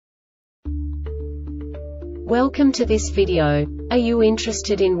Welcome to this video. Are you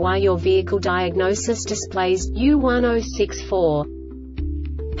interested in why your vehicle diagnosis displays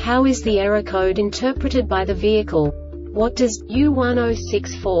U1064? How is the error code interpreted by the vehicle? What does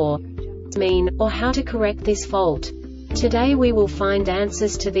U1064 mean, or how to correct this fault? Today we will find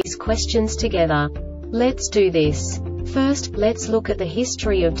answers to these questions together. Let's do this. First, let's look at the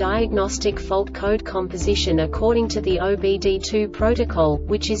history of diagnostic fault code composition according to the OBD2 protocol,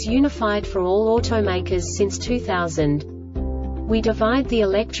 which is unified for all automakers since 2000. We divide the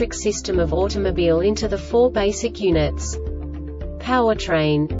electric system of automobile into the four basic units: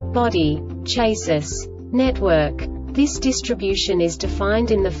 powertrain, body, chassis, network. This distribution is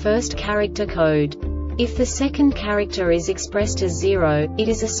defined in the first character code. If the second character is expressed as 0, it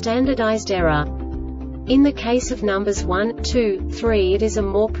is a standardized error. In the case of numbers 1, 2, 3, it is a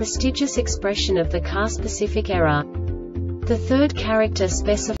more prestigious expression of the car-specific error. The third character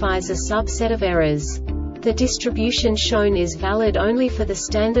specifies a subset of errors. The distribution shown is valid only for the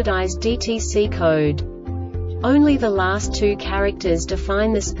standardized DTC code. Only the last two characters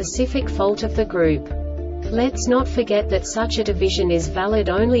define the specific fault of the group. Let's not forget that such a division is valid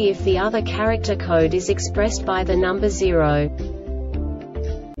only if the other character code is expressed by the number 0.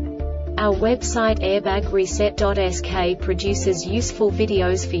 Our website airbagreset.sk produces useful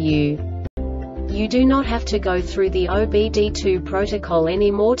videos for you. You do not have to go through the OBD2 protocol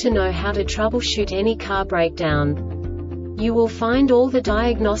anymore to know how to troubleshoot any car breakdown. You will find all the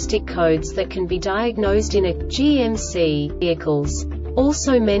diagnostic codes that can be diagnosed in a GMC vehicles.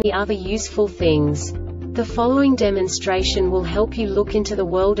 Also many other useful things. The following demonstration will help you look into the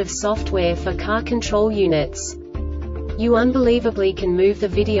world of software for car control units. You unbelievably can move the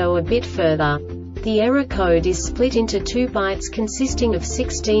video a bit further. The error code is split into 2 bytes consisting of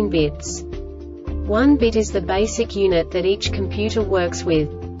 16 bits. 1 bit is the basic unit that each computer works with.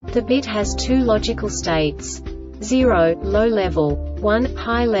 The bit has 2 logical states: 0, low level, 1,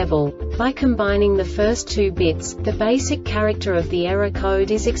 high level. By combining the first 2 bits, the basic character of the error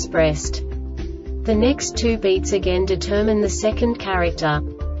code is expressed. The next 2 beats again determine the second character.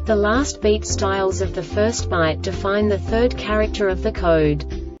 The last beat styles of the first byte define the third character of the code.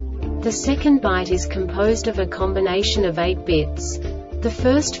 The second byte is composed of a combination of 8 bits. The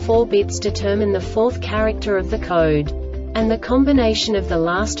first 4 bits determine the fourth character of the code. And the combination of the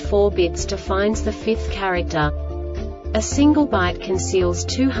last 4 bits defines the fifth character. A single byte conceals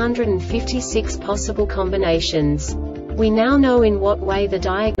 256 possible combinations. We now know in what way the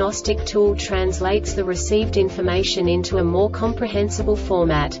diagnostic tool translates the received information into a more comprehensible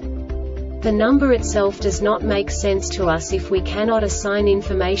format. The number itself does not make sense to us if we cannot assign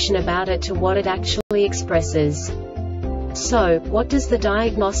information about it to what it actually expresses. So, what does the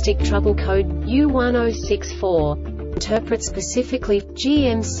Diagnostic Trouble Code U1064 interpret specifically for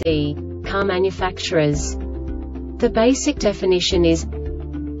GMC car manufacturers? The basic definition is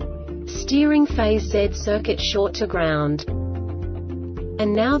steering phase Z circuit short to ground.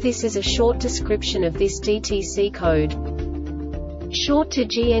 And now this is a short description of this DTC code. Short to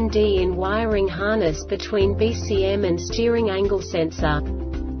GND in wiring harness between BCM and steering angle sensor.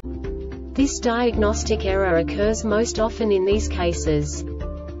 This diagnostic error occurs most often in these cases: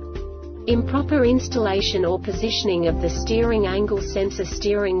 improper installation or positioning of the steering angle sensor.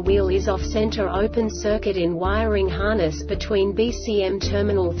 Steering wheel is off-center, open circuit in wiring harness between BCM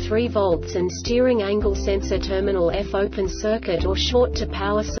terminal 3 volts and steering angle sensor terminal F. Open circuit or short to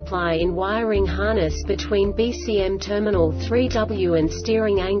power supply in wiring harness between BCM terminal 3W and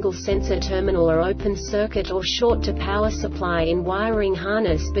steering angle sensor terminal R. Open circuit or short to power supply in wiring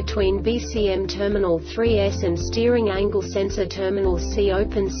harness between BCM terminal 3S and steering angle sensor terminal C.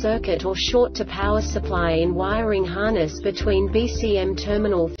 Open circuit or short to power supply in wiring harness between BCM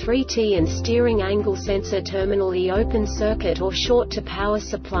terminal 3T and steering angle sensor terminal E. Open circuit or short to power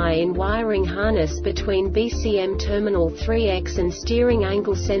supply in wiring harness between BCM terminal 3X and steering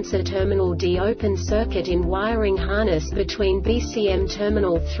angle sensor terminal D. Open circuit in wiring harness between BCM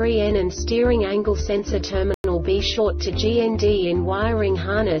terminal 3N and steering angle sensor terminal B. Short to GND in wiring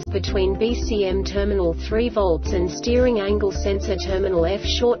harness between BCM terminal 3 volts and steering angle sensor terminal F.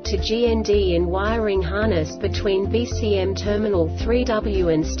 Short to GND in wiring harness between BCM terminal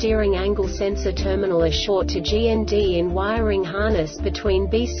 3W and steering angle sensor terminal A. Short to GND in wiring harness between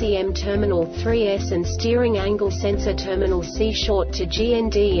BCM terminal 3S and steering angle sensor terminal C. Short to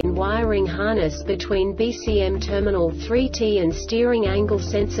GND in wiring harness between BCM terminal 3T and steering angle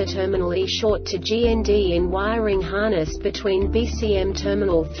sensor terminal E. Short to GND in wiring harness between BCM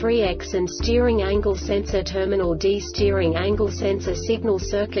terminal 3X and steering angle sensor terminal D. Steering angle sensor signal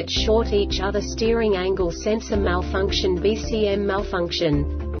circuit short each other. Steering angle sensor malfunction. BCM malfunction.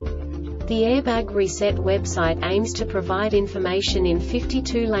 The Airbag Reset website aims to provide information in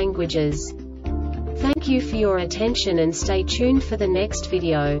 52 languages. Thank you for your attention and stay tuned for the next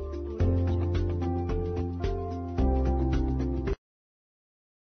video.